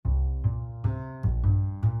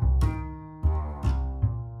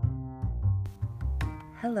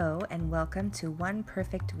Hello and welcome to One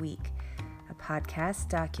Perfect Week, a podcast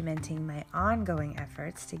documenting my ongoing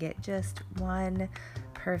efforts to get just one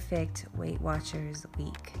perfect Weight Watchers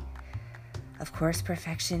week. Of course,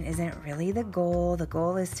 perfection isn't really the goal. The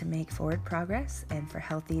goal is to make forward progress and for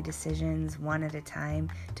healthy decisions one at a time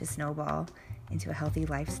to snowball into a healthy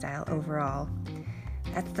lifestyle overall.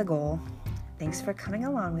 That's the goal. Thanks for coming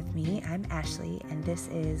along with me. I'm Ashley, and this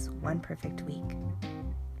is One Perfect Week.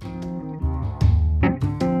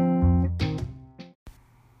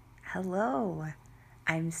 Hello.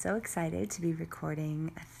 I'm so excited to be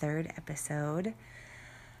recording a third episode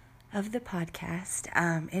of the podcast.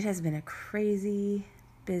 It has been a crazy,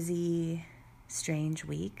 busy, strange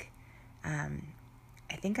week. I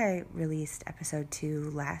think I released episode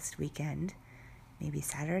 2 last weekend, maybe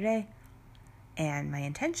Saturday. And my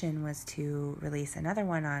intention was to release another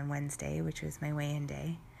one on Wednesday, which was my weigh-in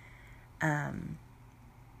day.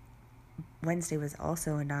 Wednesday was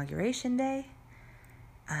also Inauguration Day,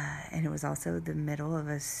 and it was also the middle of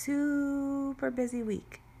a super busy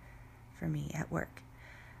week for me at work.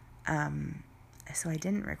 So I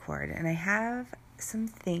didn't record, and I have some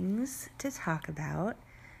things to talk about,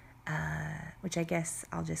 which I guess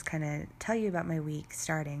I'll just kind of tell you about my week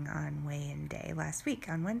starting on weigh-in day last week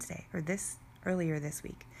on Wednesday, or earlier this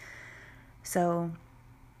week. So,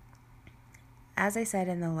 as I said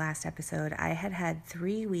in the last episode, I had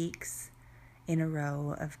 3 weeks in a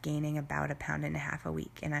row of gaining about 1.5 pounds a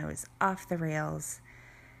week, and I was off the rails.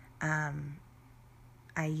 I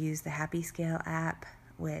use the Happy Scale app,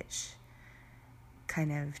 which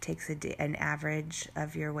kind of takes an average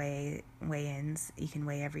of your weigh-ins. You can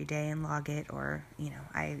weigh every day and log it, or,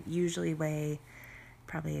 I usually weigh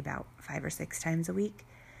probably about 5 or 6 times a week.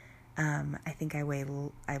 I think I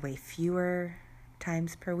weigh fewer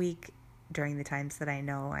times per week during the times that I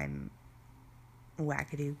know I'm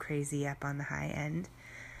wackadoo crazy up on the high end.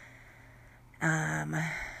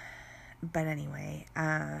 But anyway,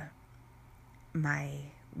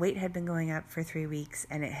 my weight had been going up for 3 weeks,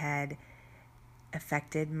 and it had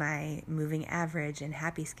affected my moving average and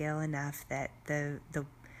Happy Scale enough that the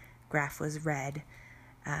graph was red.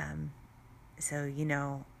 So,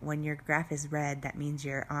 when your graph is red, that means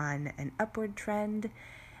you're on an upward trend,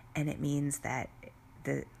 and it means that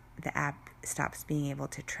the app stops being able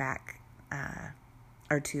to track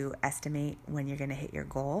or to estimate when you're going to hit your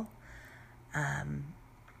goal.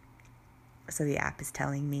 So the app is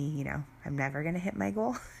telling me, I'm never going to hit my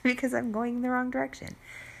goal because I'm going in the wrong direction.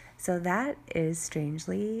 So that is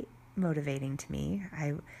strangely motivating to me.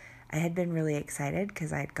 I had been really excited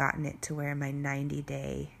because I had gotten it to where my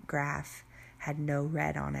 90-day graph had no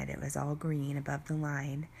red on it. It was all green above the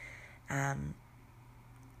line. And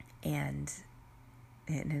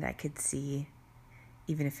I could see,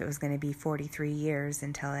 even if it was going to be 43 years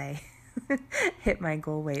until I hit my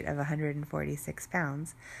goal weight of 146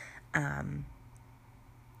 pounds,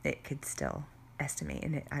 it could still estimate,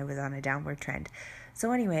 and I was on a downward trend.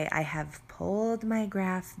 So anyway, I have pulled my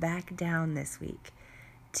graph back down this week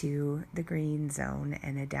to the green zone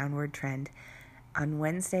and a downward trend. On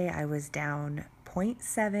Wednesday, I was down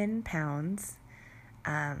 0.7 pounds,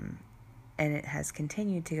 and it has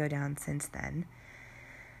continued to go down since then.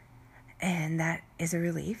 And that is a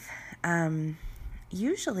relief.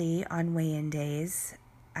 Usually on weigh-in days,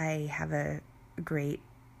 I have a great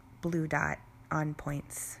blue dot on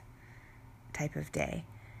points type of day.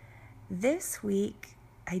 This week,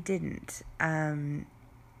 I didn't. I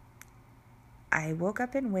woke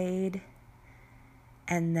up and weighed,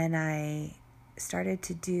 and then I started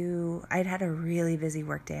I'd had a really busy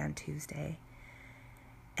work day on Tuesday.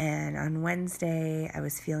 And on Wednesday, I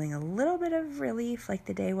was feeling a little bit of relief, like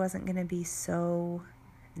the day wasn't going to be so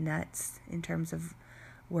nuts in terms of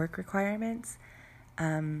work requirements.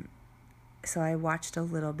 So I watched a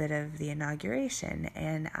little bit of the inauguration,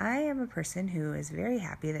 and I am a person who is very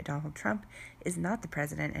happy that Donald Trump is not the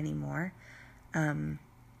president anymore.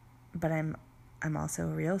 But I'm also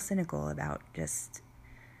real cynical about just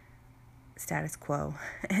status quo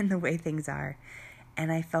and the way things are. And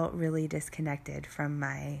I felt really disconnected from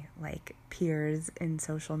my peers on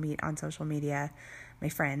social media, my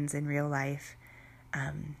friends in real life.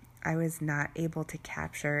 I was not able to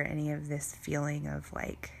capture any of this feeling of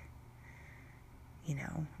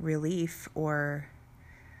relief or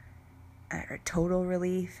total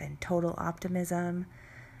relief and total optimism.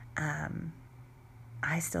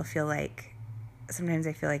 I still feel sometimes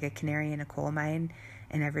I feel like a canary in a coal mine,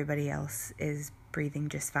 and everybody else is breathing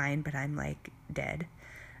just fine, but I'm dead.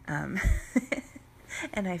 And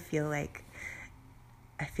I feel like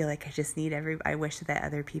I just need I wish that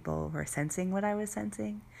other people were sensing what I was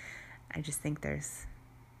sensing. I just think there's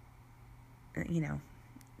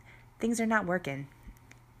things are not working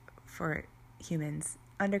for humans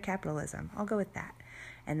under capitalism. I'll go with that.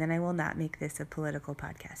 And then I will not make this a political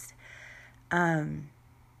podcast.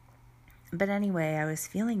 But anyway, I was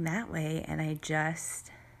feeling that way, and I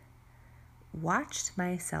just watched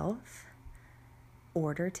myself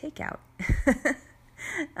order takeout,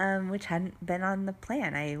 which hadn't been on the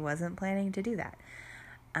plan. I wasn't planning to do that.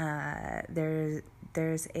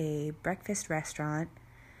 There's a breakfast restaurant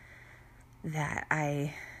that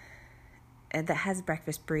has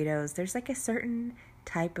breakfast burritos. There's like a certain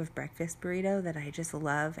type of breakfast burrito that I just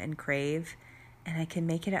love and crave, and I can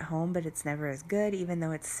make it at home, but it's never as good, even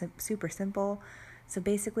though it's super simple. So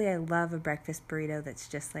basically, I love a breakfast burrito that's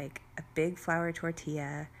just like a big flour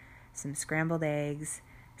tortilla, some scrambled eggs,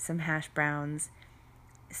 some hash browns,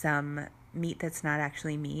 some meat that's not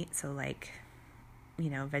actually meat, so like,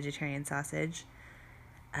 vegetarian sausage,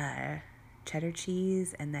 cheddar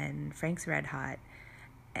cheese, and then Frank's Red Hot.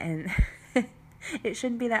 And it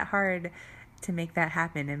shouldn't be that hard to make that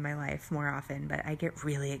happen in my life more often, but I get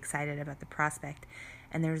really excited about the prospect.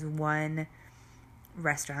 And there's one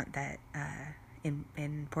restaurant that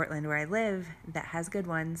in Portland where I live that has good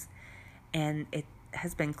ones, and it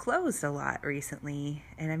has been closed a lot recently,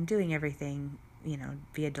 and I'm doing everything,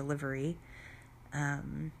 via delivery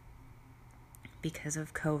because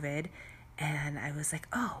of COVID. And I was like,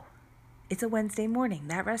 oh, it's a Wednesday morning,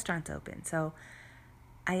 that restaurant's open. So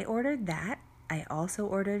I ordered that. I also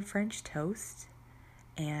ordered French toast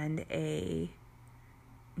and a,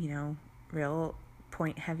 real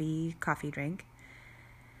point-heavy coffee drink.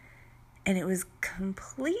 And it was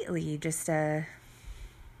completely just a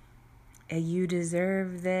you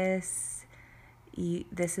deserve this,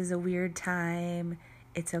 this is a weird time,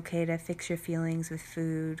 it's okay to fix your feelings with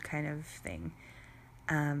food kind of thing.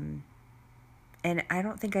 And I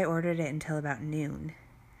don't think I ordered it until about noon.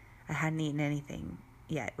 I hadn't eaten anything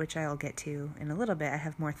yet, which I'll get to in a little bit. I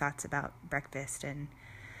have more thoughts about breakfast and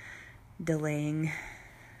delaying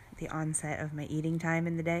the onset of my eating time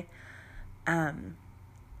in the day.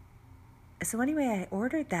 So anyway, I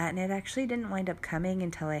ordered that, and it actually didn't wind up coming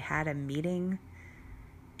until I had a meeting,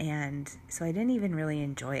 and so I didn't even really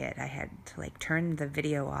enjoy it. I had to turn the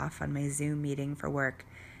video off on my Zoom meeting for work,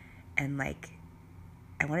 and I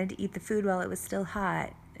wanted to eat the food while it was still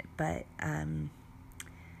hot, but my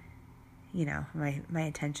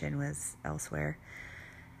attention was elsewhere.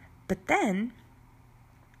 But then,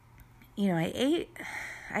 I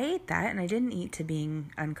ate that, and I didn't eat to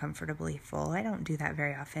being uncomfortably full. I don't do that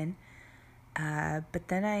very often. But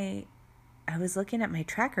then I was looking at my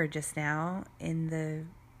tracker just now in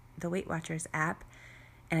the Weight Watchers app,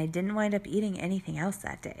 and I didn't wind up eating anything else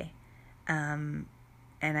that day. And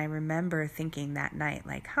I remember thinking that night,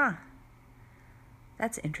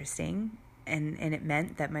 that's interesting. And it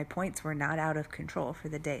meant that my points were not out of control for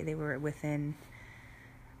the day. They were within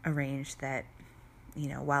a range that,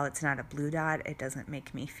 while it's not a blue dot, it doesn't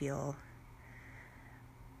make me feel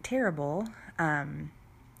terrible.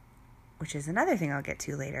 Which is another thing I'll get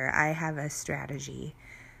to later. I have a strategy.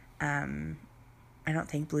 I don't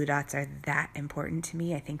think blue dots are that important to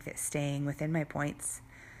me. I think that staying within my points,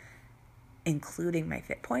 including my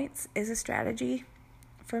fit points, is a strategy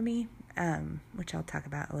for me, which I'll talk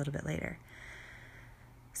about a little bit later.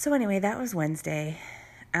 So anyway, that was Wednesday.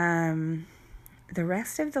 The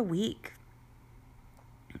rest of the week,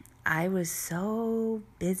 I was so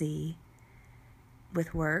busy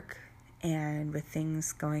with work and with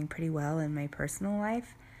things going pretty well in my personal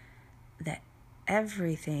life that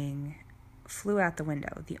everything flew out the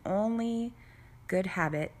window. The only good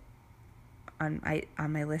habit on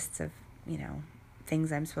my lists of,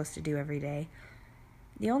 things I'm supposed to do every day,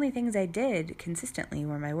 the only things I did consistently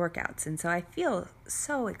were my workouts. And so I feel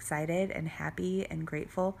so excited and happy and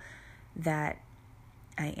grateful that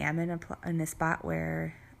I am in a spot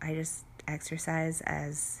where I just exercise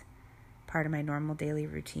as part of my normal daily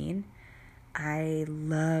routine. I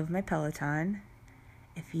love my Peloton.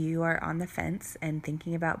 If you are on the fence and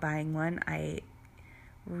thinking about buying one, I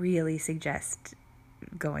really suggest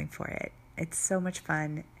going for it. It's so much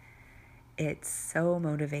fun. It's so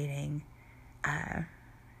motivating.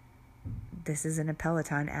 This isn't a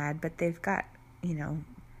Peloton ad, but they've got,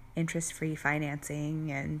 interest-free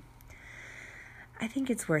financing, and I think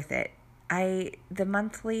it's worth it. The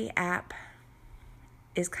monthly app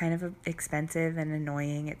is kind of expensive and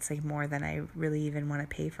annoying. It's more than I really even want to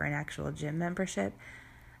pay for an actual gym membership.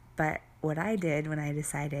 But what I did when I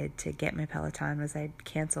decided to get my Peloton was I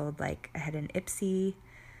canceled, I had an Ipsy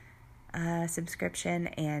subscription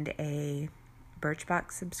and a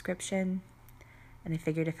Birchbox subscription. And I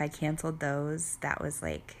figured if I canceled those, that was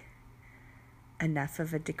enough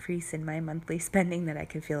of a decrease in my monthly spending that I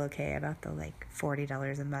could feel okay about the like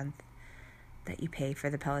 $40 a month that you pay for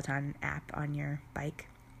the Peloton app on your bike.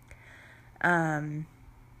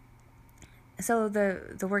 So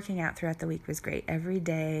the working out throughout the week was great. Every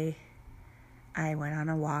day I went on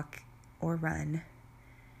a walk or run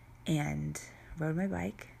and rode my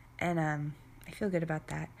bike, and I feel good about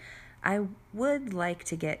that. I would like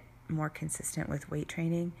to get more consistent with weight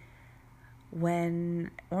training.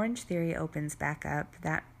 When Orange Theory opens back up,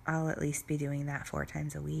 that I'll at least be doing that 4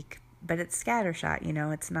 times a week. But it's scattershot,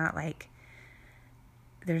 it's not like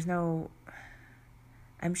there's no...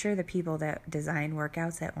 I'm sure the people that design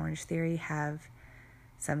workouts at Orange Theory have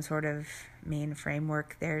some sort of main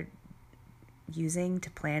framework they're using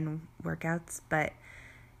to plan workouts, but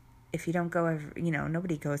if you don't go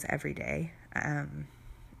nobody goes every day.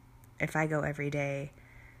 If I go every day,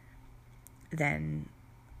 then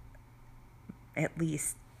at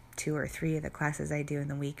least 2 or 3 of the classes I do in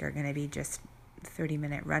the week are going to be just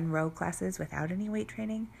 30-minute run row classes without any weight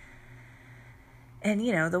training. And,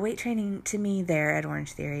 the weight training to me there at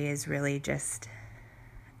Orange Theory is really just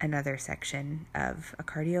another section of a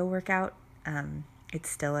cardio workout. It's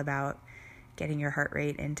still about getting your heart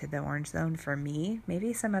rate into the orange zone for me.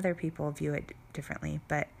 Maybe some other people view it differently,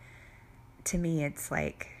 but to me it's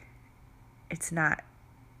like, it's not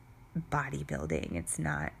bodybuilding. It's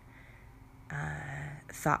not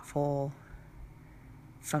thoughtful,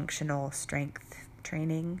 functional strength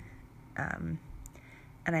training.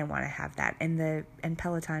 And I want to have that. And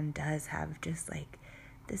Peloton does have just like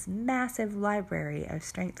this massive library of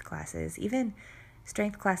strength classes, even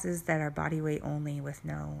strength classes that are body weight only with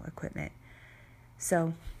no equipment.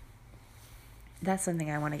 So that's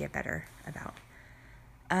something I want to get better about.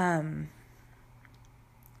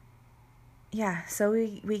 So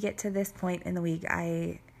we get to this point in the week.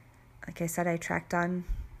 Like I said, I tracked on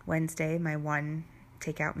Wednesday my 1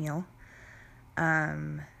 takeout meal.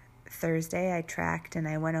 Thursday I tracked and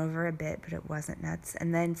I went over a bit, but it wasn't nuts.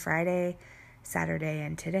 And then Friday, Saturday,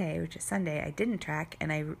 and today, which is Sunday, I didn't track,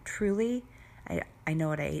 and I know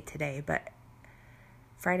what I ate today, but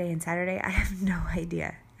Friday and Saturday, I have no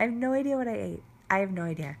idea. I have no idea what I ate. I have no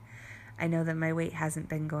idea. I know that my weight hasn't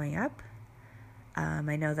been going up.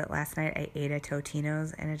 I know that last night I ate a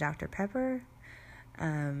Totino's and a Dr. Pepper.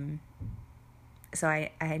 So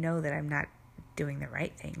I know that I'm not doing the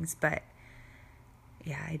right things, but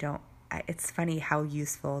yeah, it's funny how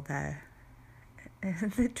useful the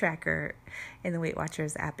tracker in the Weight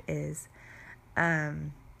Watchers app is.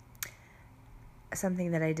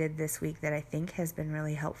 Something that I did this week that I think has been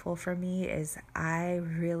really helpful for me is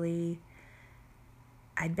I'd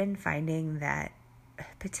been finding that,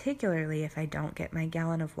 particularly if I don't get my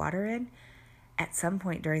gallon of water in, at some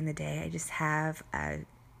point during the day, I just have a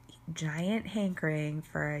giant hankering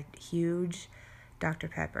for a huge Dr.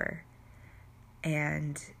 Pepper.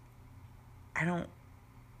 And I'm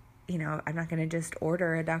not going to just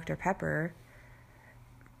order a Dr. Pepper.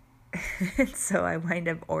 So I wind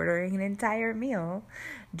up ordering an entire meal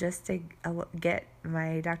just to get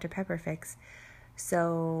my Dr. Pepper fix.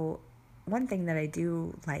 So one thing that I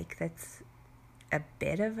do like that's a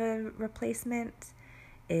bit of a replacement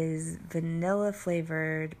is vanilla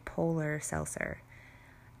flavored Polar Seltzer.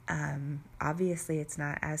 Obviously it's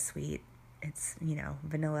not as sweet. It's,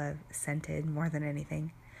 vanilla scented more than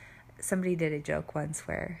anything. Somebody did a joke once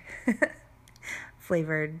where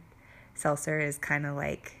flavored seltzer is kind of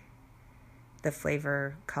like the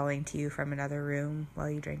flavor calling to you from another room while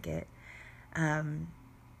you drink it.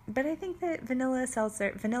 But I think that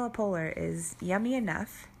vanilla Polar is yummy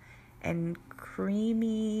enough and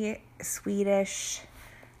creamy, sweetish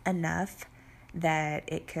enough that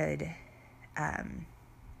it could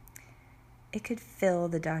fill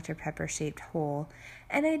the Dr. Pepper shaped hole.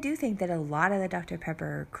 And I do think that a lot of the Dr.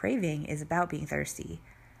 Pepper craving is about being thirsty.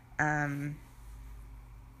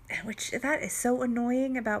 Which that is so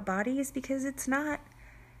annoying about bodies, because it's not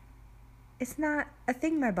a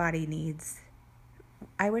thing my body needs.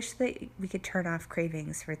 I wish that we could turn off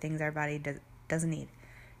cravings for things our body doesn't need.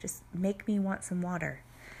 Just make me want some water,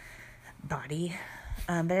 body.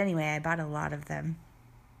 But anyway, I bought a lot of them.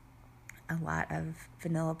 A lot of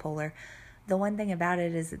vanilla Polar. The one thing about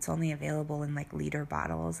it is it's only available in like liter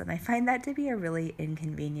bottles, and I find that to be a really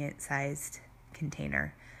inconvenient sized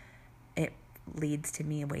container. It leads to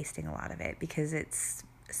me wasting a lot of it because it's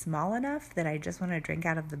small enough that I just want to drink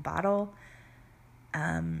out of the bottle.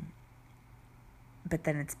 But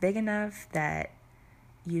then it's big enough that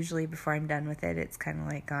usually before I'm done with it, it's kind of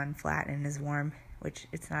like gone flat and is warm, which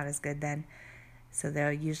it's not as good then. So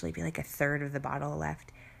there'll usually be like a third of the bottle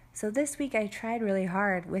left. So this week I tried really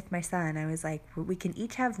hard with my son. I was like, we can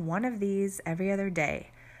each have one of these every other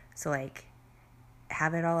day. So like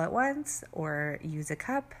have it all at once or use a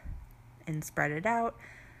cup and spread it out,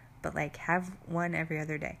 but like have one every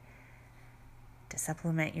other day to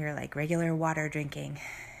supplement your like regular water drinking.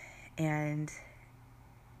 And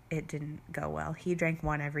it didn't go well. He drank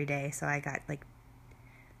one every day, so I got like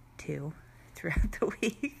 2 throughout the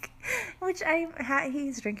week, which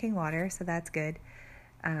he's drinking water, so that's good.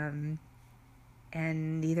 And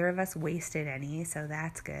neither of us wasted any, so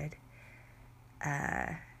that's good.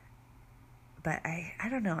 But I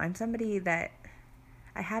don't know. I'm somebody that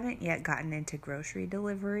I haven't yet gotten into grocery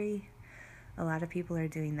delivery. A lot of people are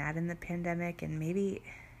doing that in the pandemic, and maybe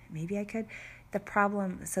I could. The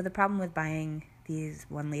problem with buying these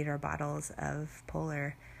 1-liter bottles of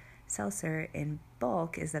Polar Seltzer in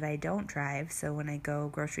bulk is that I don't drive. So when I go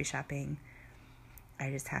grocery shopping, I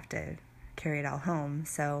just have to carry it all home.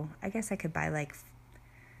 So I guess I could buy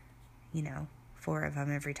 4 of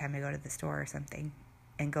them every time I go to the store or something.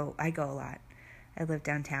 And I go a lot. I live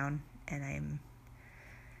downtown, and I'm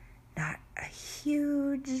not a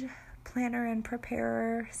huge planner and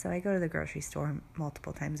preparer, so I go to the grocery store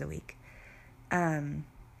multiple times a week. And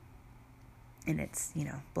it's,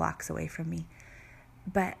 blocks away from me.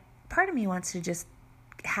 But part of me wants to just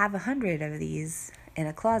have 100 of these in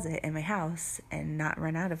a closet in my house and not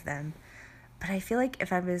run out of them. But I feel like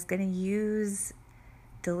if I was going to use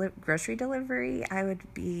grocery delivery, I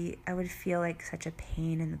would feel like such a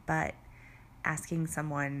pain in the butt asking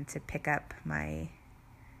someone to pick up my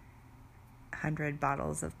 100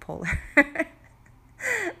 bottles of Polar.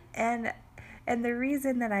 And the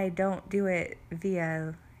reason that I don't do it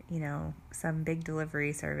via, some big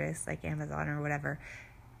delivery service like Amazon or whatever,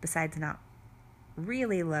 besides not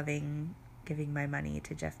really loving giving my money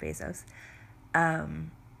to Jeff Bezos,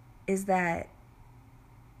 is that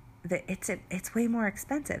it's way more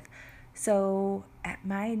expensive. So at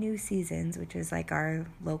my New Seasons, which is like our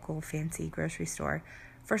local fancy grocery store,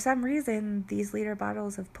 for some reason these liter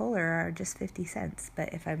bottles of Polar are just 50 cents.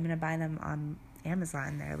 But if I'm going to buy them on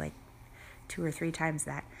Amazon, they're like 2 or 3 times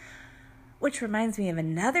that. Which reminds me of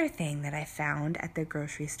another thing that I found at the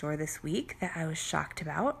grocery store this week that I was shocked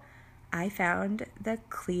about. I found the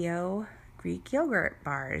Clio Greek yogurt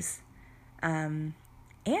bars. And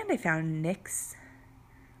I found Nick's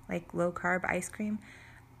like low carb ice cream.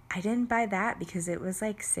 I didn't buy that because it was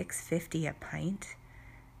like $6.50 a pint.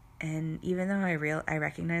 And even though I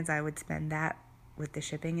recognize I would spend that with the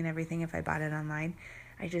shipping and everything if I bought it online,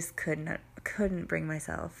 I just couldn't bring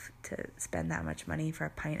myself to spend that much money for a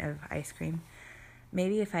pint of ice cream.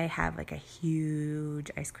 Maybe if I have like a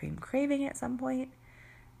huge ice cream craving at some point,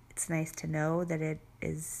 it's nice to know that it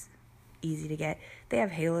is easy to get. They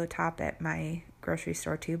have Halo Top at my grocery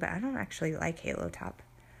store too, but I don't actually like Halo Top.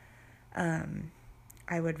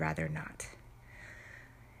 I would rather not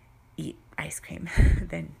eat ice cream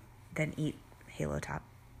than eat Halo Top.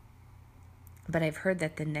 But I've heard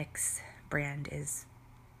that the Nick's brand is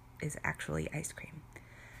actually ice cream.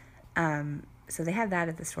 So they have that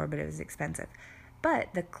at the store, but it was expensive.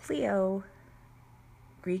 But the Clio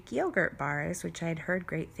Greek yogurt bars, which I'd heard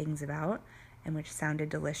great things about and which sounded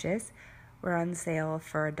delicious, were on sale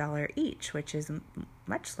for $1 each, which is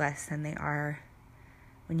much less than they are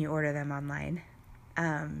when you order them online.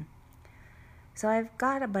 So I've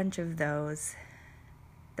got a bunch of those.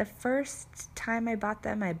 The first time I bought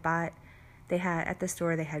them, they had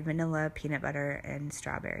vanilla, peanut butter, and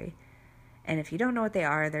strawberry. And if you don't know what they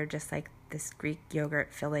are, they're just like this Greek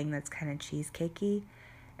yogurt filling that's kind of cheesecakey,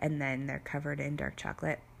 and then they're covered in dark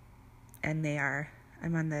chocolate. And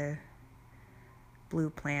I'm on the blue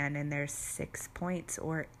plan, and there's 6 points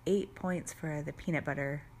or 8 points for the peanut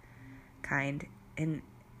butter kind. And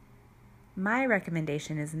my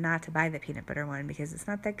recommendation is not to buy the peanut butter one because it's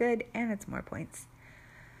not that good and it's more points.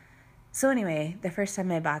 So anyway, the first time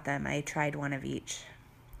I bought them, I tried one of each.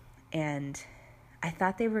 And I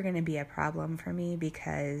thought they were going to be a problem for me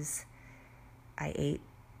because I ate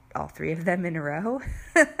all 3 of them in a row.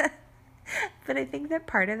 But I think that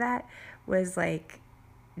part of that was like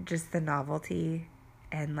just the novelty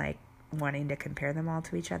and like wanting to compare them all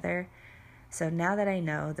to each other. So now that I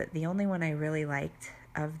know that the only one I really liked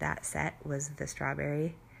of that set was the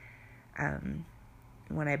strawberry,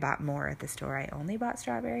 when I bought more at the store, I only bought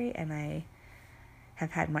strawberry, and I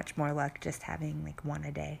have had much more luck just having like one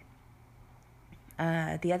a day.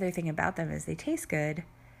 The other thing about them is they taste good,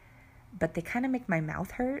 but they kind of make my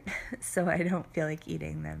mouth hurt, so I don't feel like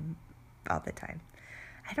eating them all the time.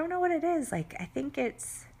 I don't know what it is. Like, I think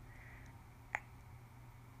it's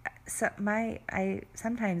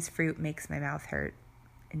sometimes fruit makes my mouth hurt,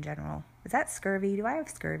 in general. Is that scurvy? Do I have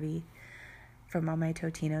scurvy from all my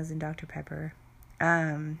Totinos and Dr. Pepper?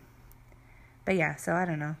 But yeah, so I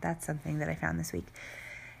don't know. That's something that I found this week.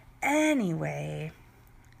 Anyway,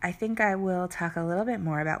 I think I will talk a little bit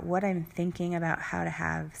more about what I'm thinking about how to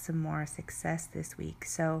have some more success this week.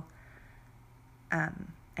 So,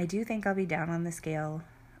 I do think I'll be down on the scale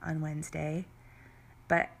on Wednesday,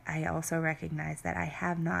 but I also recognize that I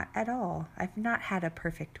have not at all. I've not had a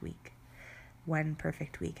perfect week. One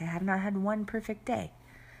perfect week. I have not had one perfect day.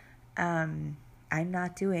 I'm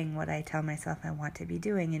not doing what I tell myself I want to be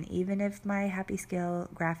doing. And even if my happy scale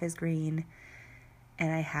graph is green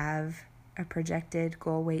and I have a projected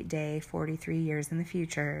goal weight day 43 years in the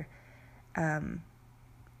future,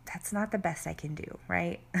 that's not the best I can do,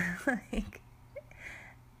 right? Like,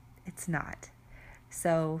 it's not.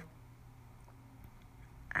 So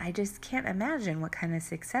I just can't imagine what kind of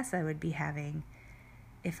success I would be having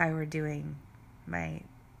if I were doing my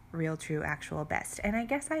real, true, actual best. And I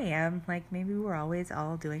guess I am. Like, maybe we're always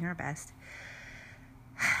all doing our best.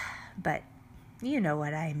 But you know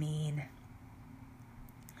what I mean.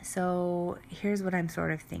 So here's what I'm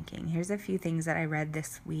sort of thinking. Here's a few things that I read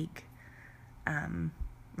this week.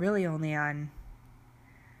 Really only on,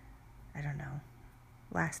 I don't know,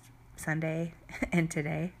 last Sunday and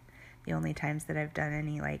today. The only times that I've done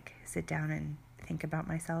any, like, sit down and think about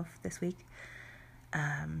myself this week.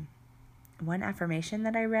 One affirmation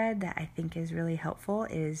that I read that I think is really helpful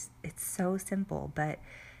is, it's so simple, but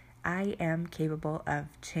I am capable of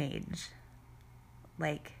change.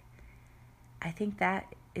 Like, I think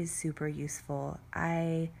that is super useful.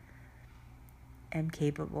 I am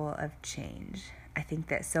capable of change. I think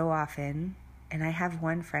that so often, and I have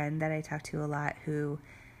one friend that I talk to a lot who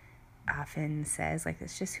often says, like,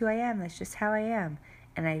 that's just who I am. That's just how I am.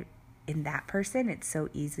 And in that person, it's so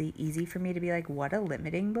easy for me to be like, what a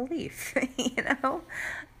limiting belief, you know?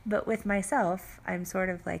 But with myself, I'm sort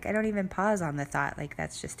of like, I don't even pause on the thought, like,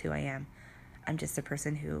 that's just who I am. I'm just a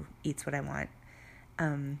person who eats what I want.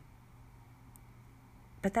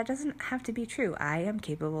 But that doesn't have to be true. I am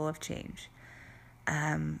capable of change.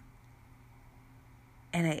 And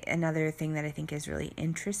another thing that I think is really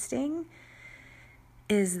interesting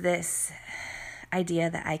is this idea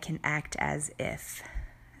that I can act as if.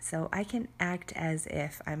 So I can act as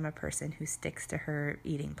if I'm a person who sticks to her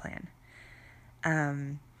eating plan.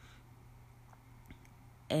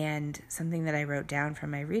 And something that I wrote down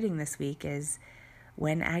from my reading this week is,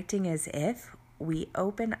 when acting as if, we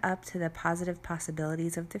open up to the positive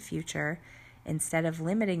possibilities of the future instead of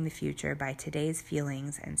limiting the future by today's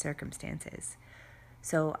feelings and circumstances.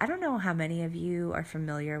 So I don't know how many of you are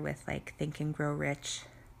familiar with, like, Think and Grow Rich,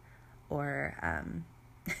 or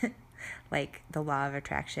like the law of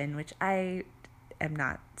attraction, which I am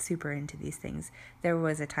not super into these things. There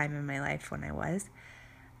was a time in my life when I was.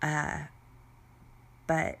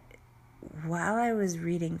 But while I was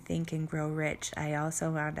reading Think and Grow Rich, I also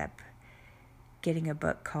wound up getting a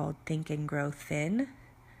book called Think and Grow Thin.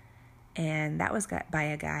 And that was by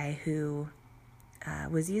a guy who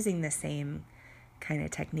was using the same kind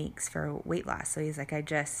of techniques for weight loss. So he's like, I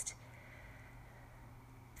just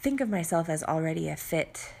think of myself as already a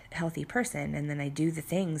fit, healthy person, and then I do the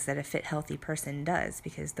things that a fit, healthy person does,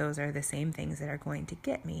 because those are the same things that are going to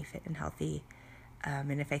get me fit and healthy.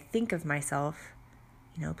 And if I think of myself,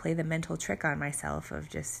 play the mental trick on myself of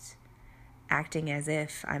just acting as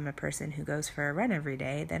if I'm a person who goes for a run every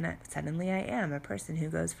day, then suddenly I am a person who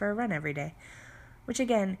goes for a run every day. Which,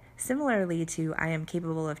 again, similarly to I am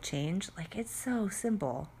capable of change, like, it's so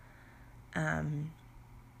simple.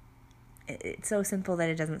 It's so simple that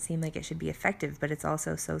it doesn't seem like it should be effective, but it's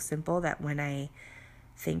also so simple that when I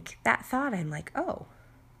think that thought, I'm like, oh,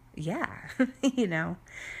 yeah,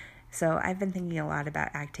 So I've been thinking a lot about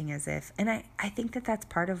acting as if, and I think that that's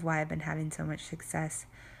part of why I've been having so much success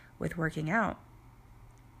with working out,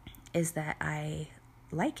 is that I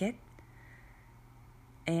like it.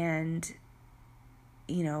 And,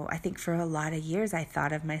 I think for a lot of years I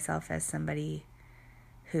thought of myself as somebody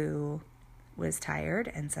who was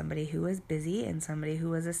tired, and somebody who was busy, and somebody who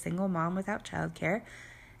was a single mom without childcare,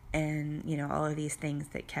 and, all of these things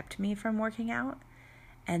that kept me from working out.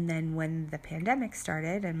 And then when the pandemic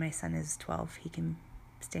started, and my son is 12, he can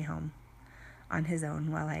stay home on his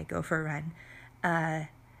own while I go for a run,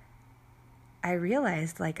 I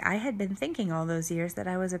realized, like, I had been thinking all those years that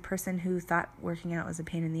I was a person who thought working out was a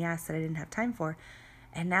pain in the ass that I didn't have time for.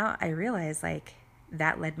 And now I realize, like,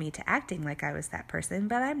 that led me to acting like I was that person,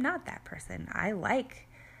 but I'm not that person. I like,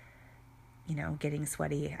 getting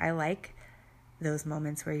sweaty. I like those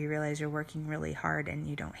moments where you realize you're working really hard and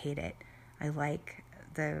you don't hate it. I like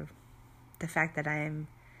the fact that I'm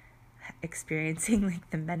experiencing like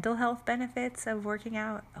the mental health benefits of working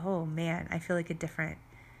out, oh man, I feel like a different,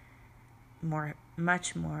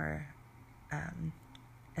 much more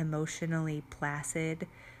emotionally placid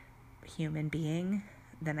human being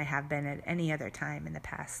than I have been at any other time in the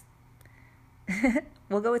past.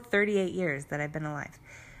 We'll go with 38 years that I've been alive.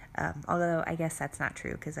 Although I guess that's not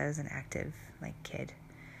true because I was an active like kid.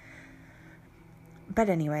 But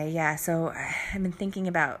anyway, yeah, so I've been thinking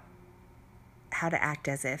about how to act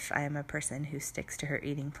as if I am a person who sticks to her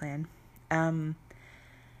eating plan. And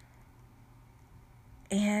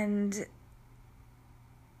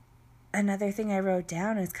another thing I wrote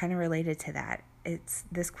down is kind of related to that.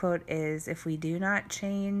 This quote is, if we do not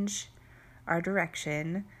change our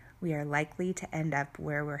direction, we are likely to end up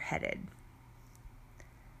where we're headed.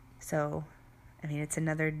 So, I mean, it's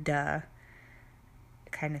another duh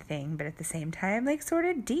kind of thing, but at the same time, like sort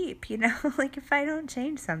of deep, you know, like if I don't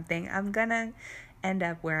change something, I'm gonna end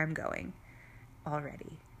up where I'm going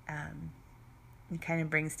already. It kind of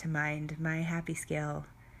brings to mind my Happy Scale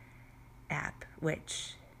app,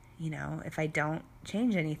 which, you know, if I don't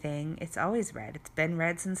change anything, it's always red. It's been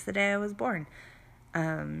red since the day I was born.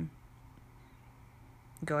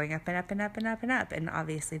 Going up and up and up and up and up. And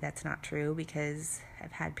obviously that's not true because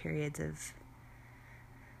I've had periods of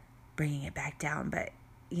bringing it back down. But,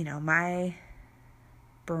 you know, my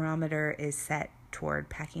barometer is set toward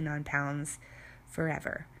packing on pounds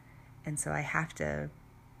forever. And so I have to,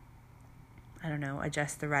 I don't know,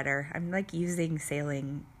 adjust the rudder. I'm like using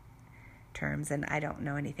sailing terms and I don't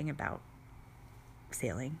know anything about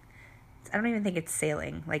sailing. I don't even think it's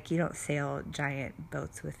sailing. Like, you don't sail giant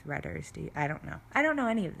boats with rudders, do you? I don't know. I don't know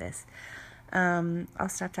any of this. I'll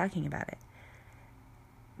stop talking about it.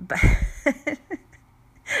 But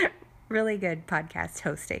really good podcast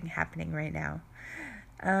hosting happening right now.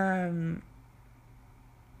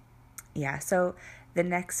 Yeah, so the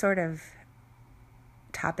next sort of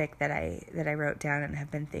topic that I wrote down and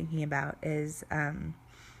have been thinking about is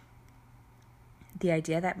the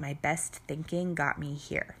idea that my best thinking got me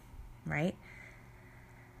here. Right?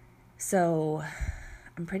 So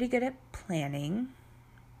I'm pretty good at planning,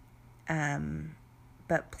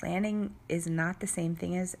 but planning is not the same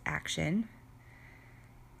thing as action,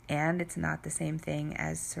 and it's not the same thing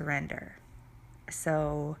as surrender.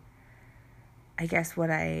 So I guess what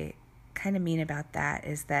I kind of mean about that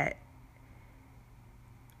is that,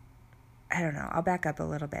 I don't know, I'll back up a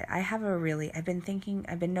little bit. I've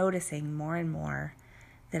been noticing more and more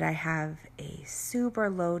that I have a super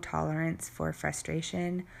low tolerance for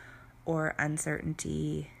frustration or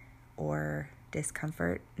uncertainty or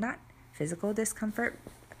discomfort, not physical discomfort,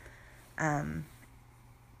 and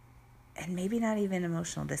maybe not even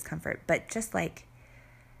emotional discomfort, but just like,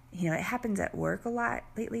 you know, it happens at work a lot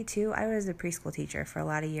lately too. I was a preschool teacher for a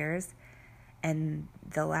lot of years, and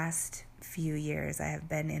the last few years I have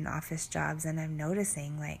been in office jobs, and I'm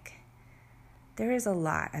noticing like there is a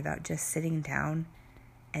lot about just sitting down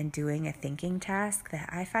and doing a thinking task that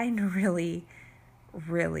I find really,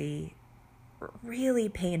 really, really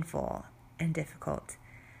painful and difficult.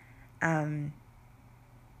 And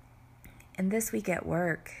this week at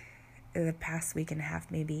work, the past week and a half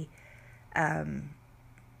maybe, I've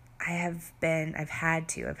had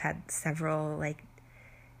several like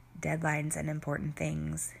deadlines and important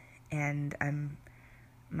things, and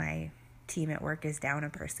my team at work is down a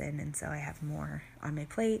person, and so I have more on my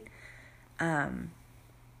plate.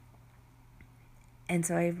 And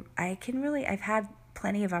so I've had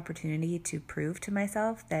plenty of opportunity to prove to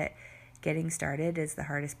myself that getting started is the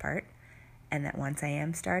hardest part. And that once I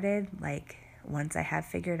am started, like once I have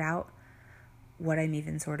figured out what I'm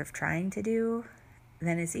even sort of trying to do,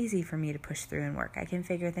 then it's easy for me to push through and work. I can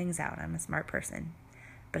figure things out. I'm a smart person.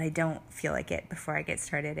 But I don't feel like it before I get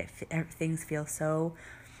started. Things feel so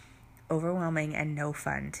overwhelming and no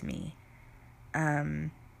fun to me.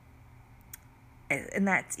 And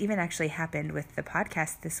that's even actually happened with the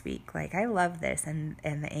podcast this week. Like, I love this, and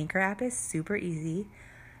the Anchor app is super easy.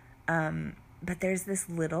 But there's this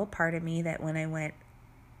little part of me that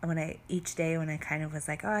each day when I kind of was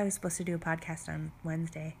like, oh, I was supposed to do a podcast on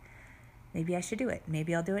Wednesday, maybe I should do it.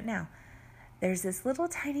 Maybe I'll do it now. There's this little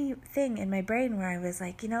tiny thing in my brain where I was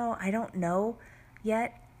like, you know, I don't know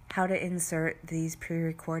yet how to insert these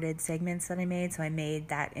pre-recorded segments that I made. So I made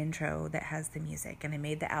that intro that has the music, and I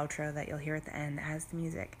made the outro that you'll hear at the end that has the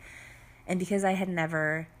music. And because I had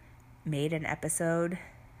never made an episode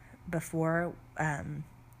before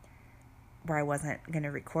where I wasn't going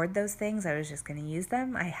to record those things, I was just going to use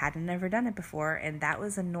them. I hadn't ever done it before, and that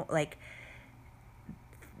was like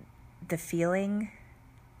the feeling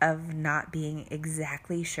of not being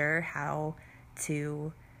exactly sure how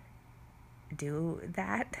to do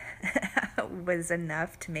that was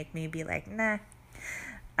enough to make me be like, nah,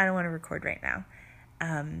 I don't want to record right now.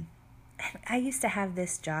 I used to have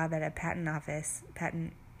this job at a patent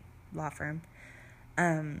law firm,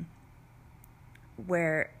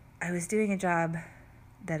 where I was doing a job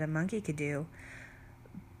that a monkey could do,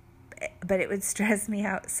 but it would stress me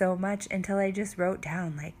out so much until I just wrote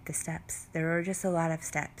down like the steps. There were just a lot of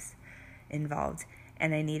steps involved,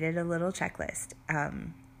 and I needed a little checklist.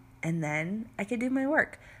 And then I could do my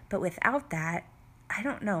work. But without that, I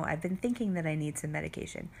don't know. I've been thinking that I need some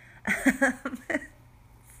medication.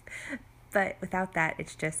 But without that,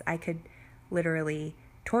 it's just I could literally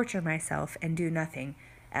torture myself and do nothing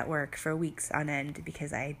at work for weeks on end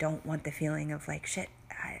because I don't want the feeling of like, shit,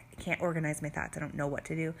 I can't organize my thoughts. I don't know what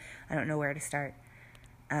to do. I don't know where to start.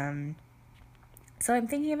 So I'm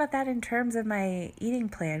thinking about that in terms of my eating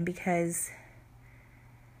plan because,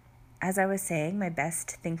 as I was saying, my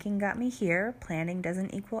best thinking got me here. Planning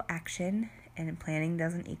doesn't equal action, and planning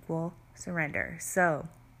doesn't equal surrender. So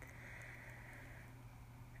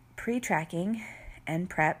pre-tracking and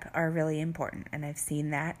prep are really important, and I've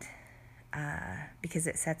seen that because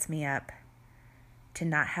it sets me up to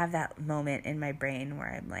not have that moment in my brain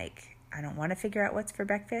where I'm like, I don't want to figure out what's for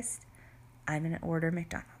breakfast. I'm going to order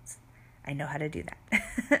McDonald's. I know how to do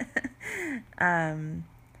that.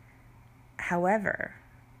 However,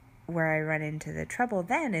 where I run into the trouble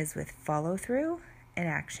then is with follow through and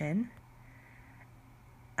action.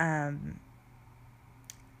 And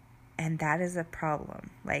that is a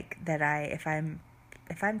problem. Like that if I'm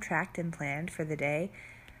tracked and planned for the day,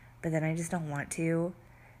 but then I just don't want to,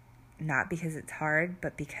 not because it's hard,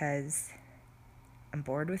 but because I'm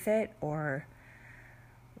bored with it or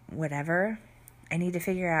whatever, I need to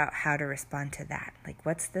figure out how to respond to that. Like,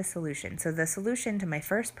 what's the solution? So the solution to my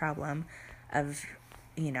first problem of,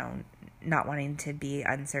 not wanting to be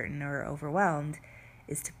uncertain or overwhelmed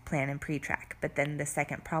is to plan and pre-track. But then the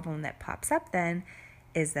second problem that pops up then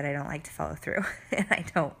is that I don't like to follow through. And I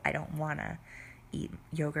don't want to eat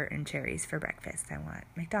yogurt and cherries for breakfast. I want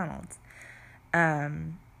McDonald's.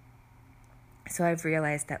 So I've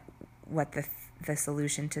realized that what the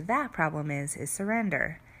solution to that problem is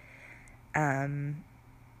surrender. And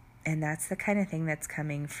that's the kind of thing that's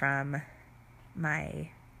coming from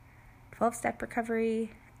my 12-step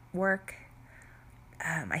recovery work.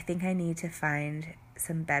 I think I need to find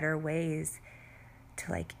some better ways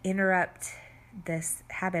to like interrupt this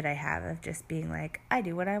habit I have of just being like, I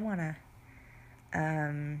do what I want to.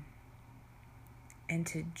 And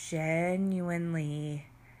to genuinely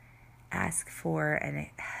ask for and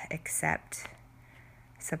accept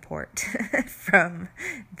support from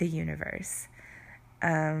the universe.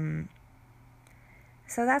 So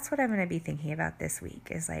that's what I'm going to be thinking about this week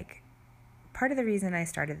is like, part of the reason I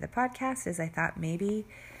started the podcast is I thought maybe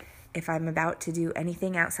if I'm about to do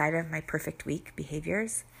anything outside of my perfect week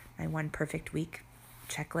behaviors, my one perfect week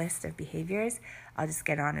checklist of behaviors, I'll just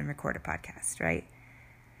get on and record a podcast, right?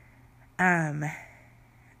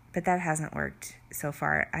 But that hasn't worked so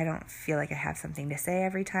far. I don't feel like I have something to say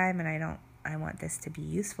every time, and I want this to be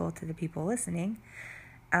useful to the people listening.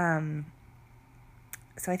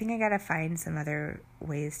 So I think I got to find some other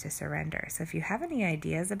ways to surrender. So if you have any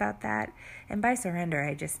ideas about that, and by surrender,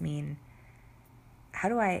 I just mean, how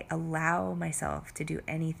do I allow myself to do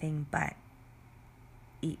anything but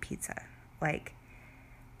eat pizza? Like,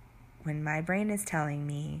 when my brain is telling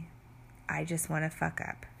me, I just want to fuck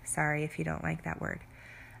up. Sorry if you don't like that word.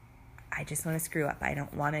 I just want to screw up. I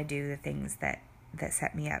don't want to do the things that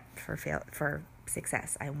set me up for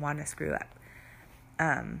success. I want to screw up.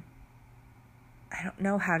 I don't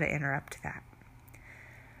know how to interrupt that.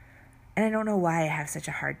 And I don't know why I have such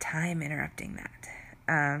a hard time interrupting that.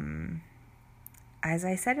 As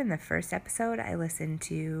I said in the first episode, I listened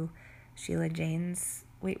to Sheila Jane's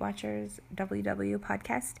Weight Watchers WW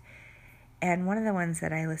podcast. And one of the ones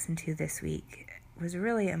that I listened to this week was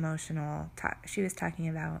really emotional. She was talking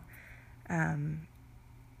about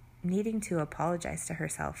needing to apologize to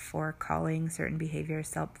herself for calling certain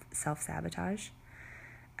behaviors self-sabotage.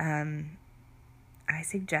 I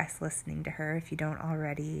suggest listening to her if you don't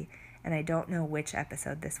already. And I don't know which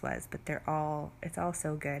episode this was, but it's all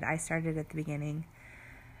so good. I started at the beginning,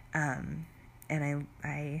 and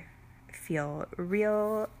I feel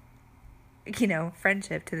real,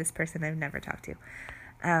 friendship to this person I've never talked to.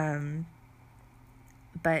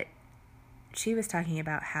 But she was talking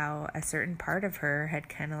about how a certain part of her had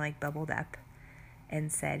kind of like bubbled up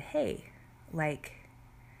and said, hey, like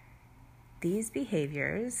these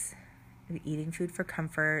behaviors, eating food for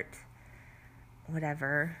comfort,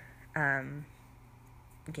 whatever,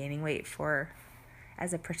 gaining weight for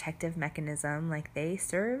as a protective mechanism. Like, they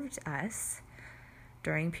served us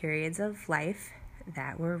during periods of life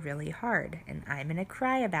that were really hard. And I'm going to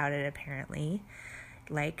cry about it, apparently,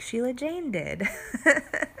 like Sheila Jane did.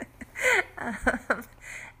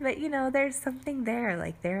 But, there's something there.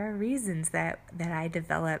 Like, there are reasons that I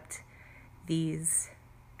developed these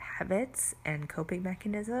habits and coping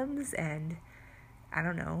mechanisms and, I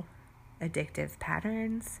don't know, addictive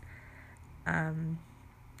patterns. And,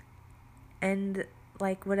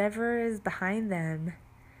 like, whatever is behind them,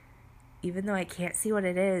 even though I can't see what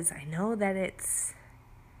it is, I know that it's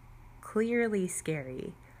clearly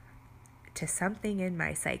scary to something in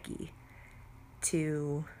my psyche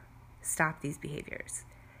to stop these behaviors.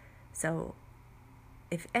 So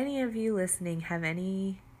if any of you listening have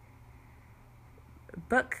any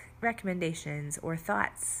book recommendations or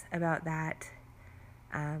thoughts about that,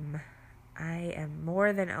 I am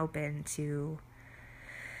more than open to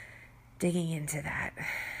digging into that.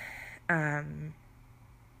 And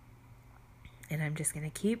I'm just going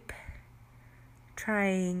to keep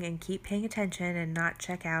trying and keep paying attention and not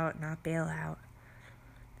check out, not bail out.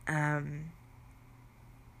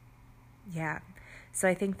 Yeah. So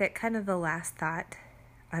I think that kind of the last thought,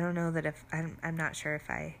 I don't know that if, I'm not sure if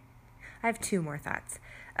I have two more thoughts.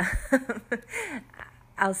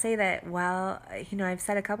 I'll say that while, I've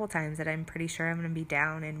said a couple times that I'm pretty sure I'm going to be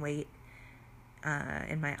down in weight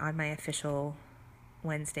on my official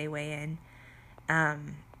Wednesday weigh-in.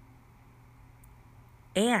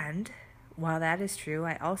 And while that is true,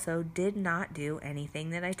 I also did not do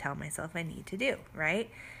anything that I tell myself I need to do, right?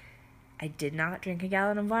 I did not drink a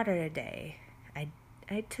gallon of water a day.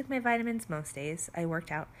 I took my vitamins most days. I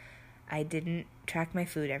worked out. I didn't track my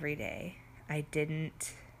food every day. I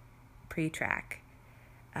didn't pre-track.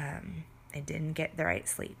 I didn't get the right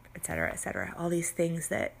sleep, etc., etc. All these things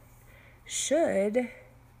that should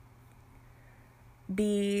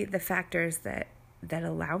be the factors that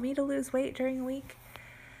allow me to lose weight during a week.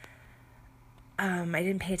 I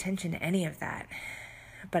didn't pay attention to any of that,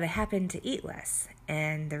 but I happened to eat less.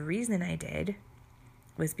 And the reason I did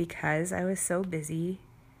was because I was so busy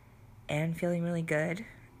and feeling really good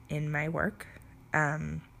in my work,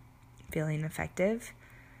 feeling effective.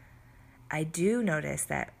 I do notice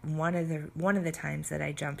that one of the times that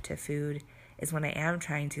I jump to food is when I am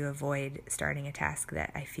trying to avoid starting a task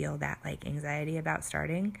that I feel that like anxiety about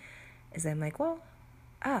starting, is I'm like, well,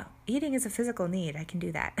 eating is a physical need. I can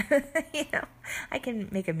do that. I can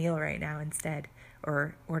make a meal right now instead,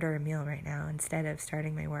 or order a meal right now instead of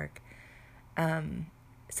starting my work.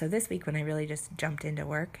 So this week when I really just jumped into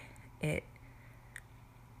work, it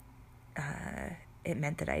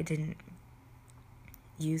meant that I didn't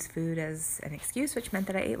use food as an excuse, which meant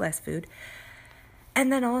that I ate less food.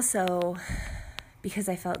 And then also, because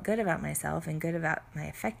I felt good about myself and good about my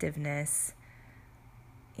effectiveness,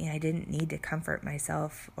 I didn't need to comfort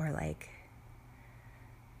myself or like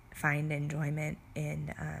find enjoyment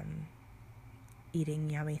in eating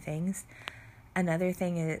yummy things. Another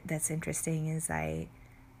thing that's interesting is I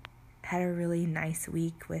had a really nice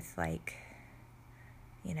week with like,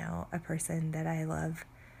 a person that I love,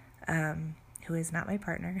 who is not my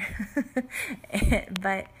partner,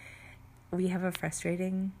 but we have a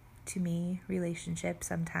frustrating, to me, relationship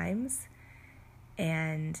sometimes.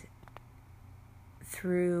 And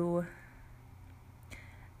through,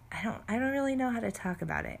 I don't really know how to talk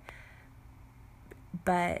about it,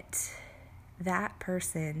 but that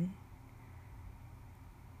person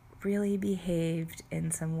really behaved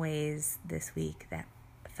in some ways this week that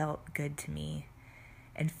felt good to me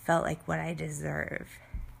and felt like what I deserve.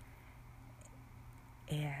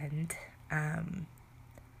 And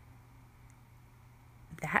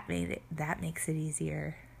that makes it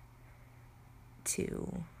easier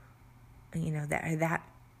to, that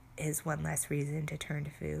is one less reason to turn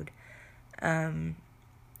to food. And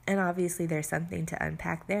obviously there's something to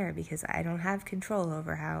unpack there because I don't have control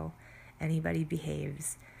over how anybody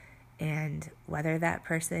behaves, and whether that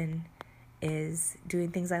person is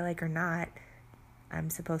doing things I like or not, I'm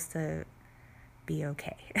supposed to be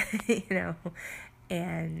okay,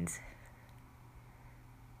 and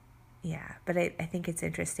yeah, but I think it's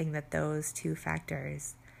interesting that those two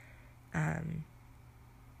factors,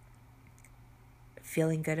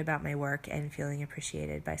 feeling good about my work and feeling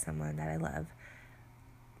appreciated by someone that I love,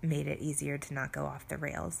 made it easier to not go off the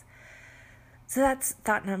rails. So that's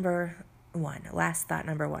thought number one. Last thought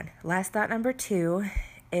number one. Last thought number two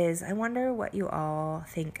is I wonder what you all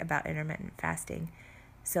think about intermittent fasting.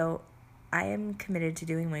 So I am committed to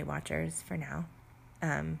doing Weight Watchers for now.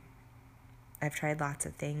 I've tried lots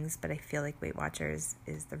of things, but I feel like Weight Watchers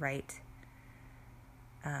is the right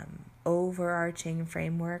overarching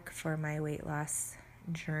framework for my weight loss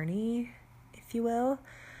journey, if you will.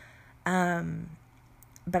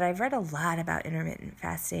 But I've read a lot about intermittent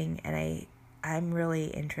fasting, and I'm really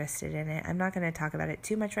interested in it. I'm not going to talk about it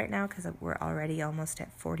too much right now because we're already almost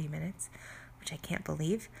at 40 minutes, which I can't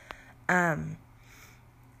believe.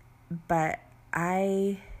 But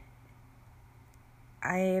I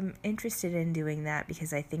am interested in doing that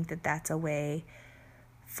because I think that that's a way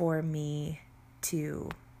for me to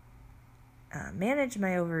manage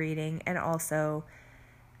my overeating, and also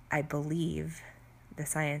I believe the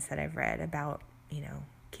science that I've read about,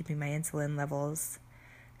 keeping my insulin levels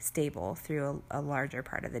stable through a larger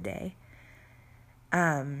part of the day.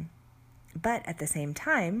 But at the same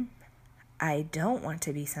time, I don't want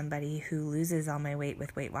to be somebody who loses all my weight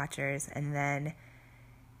with Weight Watchers and then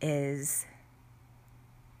is,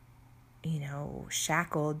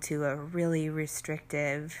 shackled to a really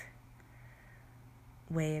restrictive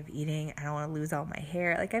way of eating. I don't want to lose all my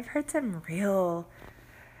hair. Like, I've heard some real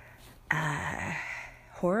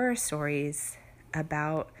horror stories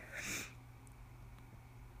about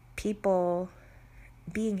people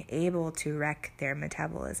being able to wreck their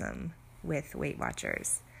metabolism with Weight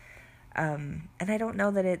Watchers. And I don't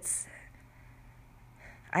know that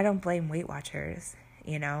I don't blame Weight Watchers,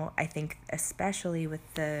 I think especially with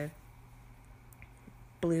the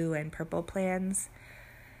blue and purple plans,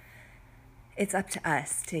 it's up to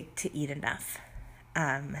us to eat enough.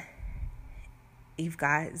 You've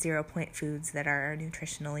got 0 point foods that are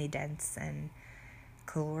nutritionally dense and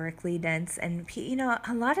calorically dense. And,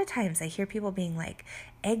 a lot of times I hear people being like,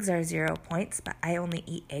 eggs are 0 points, but I only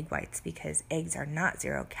eat egg whites because eggs are not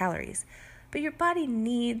 0 calories. But your body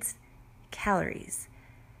needs calories.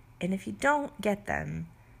 And if you don't get them,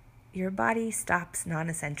 your body stops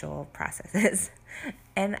non-essential processes.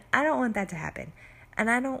 And I don't want that to happen.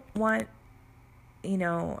 And I don't want,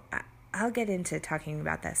 I'll get into talking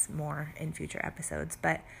about this more in future episodes,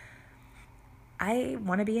 but I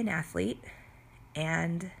want to be an athlete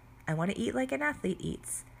and I want to eat like an athlete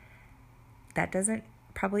eats. That doesn't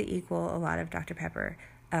probably equal a lot of Dr. Pepper,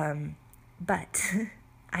 but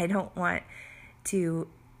I don't want to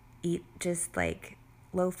eat just like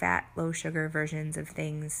low fat, low sugar versions of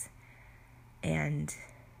things and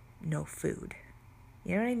no food.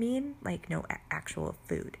 You know what I mean? Like no actual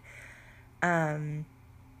food.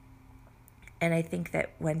 And I think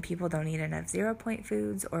that when people don't eat enough 0 point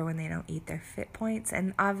foods, or when they don't eat their fit points,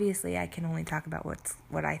 and obviously I can only talk about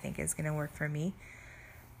what I think is going to work for me,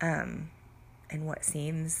 and what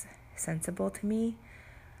seems sensible to me,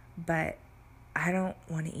 but I don't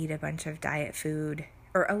want to eat a bunch of diet food,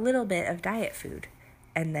 or a little bit of diet food,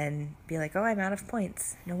 and then be like, oh, I'm out of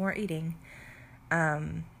points, no more eating.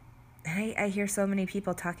 And I hear so many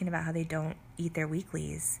people talking about how they don't eat their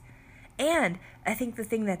weeklies. And I think the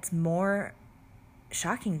thing that's more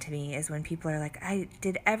shocking to me is when people are like, I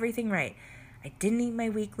did everything right. I didn't eat my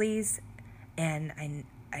weeklies, and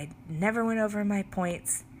I never went over my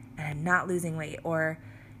points, and I'm not losing weight. Or,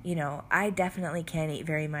 I definitely can't eat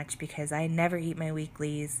very much because I never eat my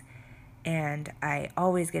weeklies, and I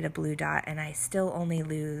always get a blue dot, and I still only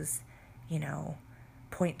lose,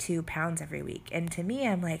 0.2 pounds every week. And to me,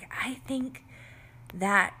 I'm like, I think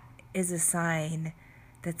that is a sign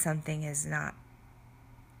that something is not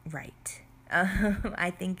right.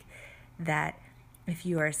 I think that if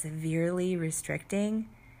you are severely restricting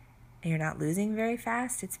and you're not losing very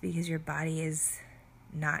fast, it's because your body is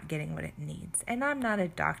not getting what it needs. And I'm not a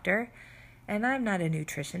doctor, and I'm not a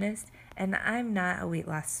nutritionist, and I'm not a weight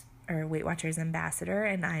loss or Weight Watchers ambassador,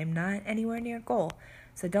 and I'm not anywhere near goal.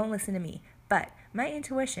 So don't listen to me. But my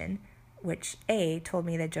intuition, which A, told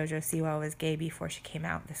me that JoJo Siwa was gay before she came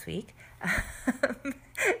out this week,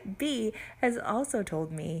 B, has also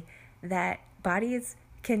told me that bodies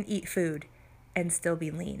can eat food and still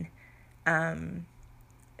be lean.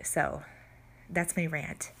 So that's my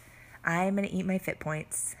rant. I'm going to eat my fit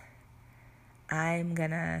points. I'm going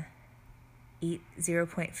to eat 0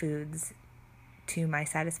 point foods to my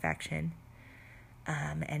satisfaction.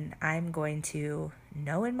 And I'm going to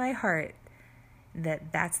know in my heart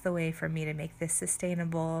that that's the way for me to make this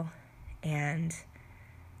sustainable and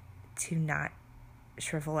to not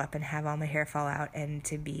shrivel up and have all my hair fall out and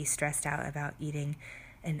to be stressed out about eating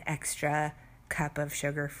an extra cup of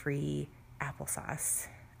sugar-free applesauce.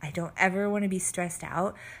 I don't ever want to be stressed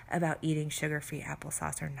out about eating sugar-free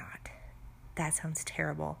applesauce or not. That sounds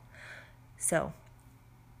terrible. So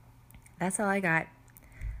that's all I got.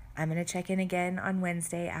 I'm going to check in again on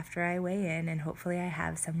Wednesday after I weigh in, and hopefully I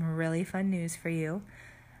have some really fun news for you.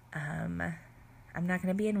 I'm not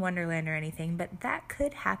going to be in Wonderland or anything, but that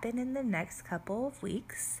could happen in the next couple of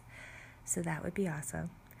weeks, so that would be awesome.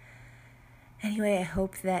 Anyway, I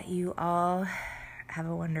hope that you all have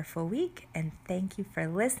a wonderful week, and thank you for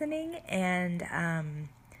listening. And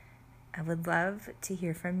I would love to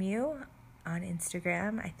hear from you on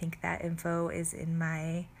Instagram. I think that info is in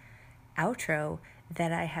my outro,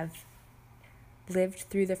 that I have lived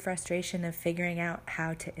through the frustration of figuring out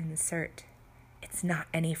how to insert. It's not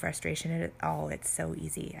any frustration at all. It's so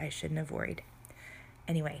easy. I shouldn't have worried.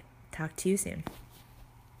 Anyway, talk to you soon.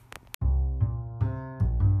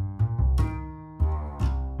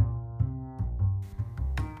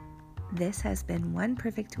 This has been One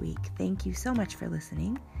Perfect Week. Thank you so much for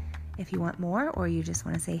listening. If you want more, or you just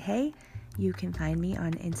want to say hey, you can find me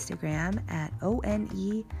on Instagram at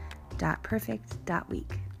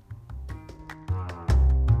one.perfect.week.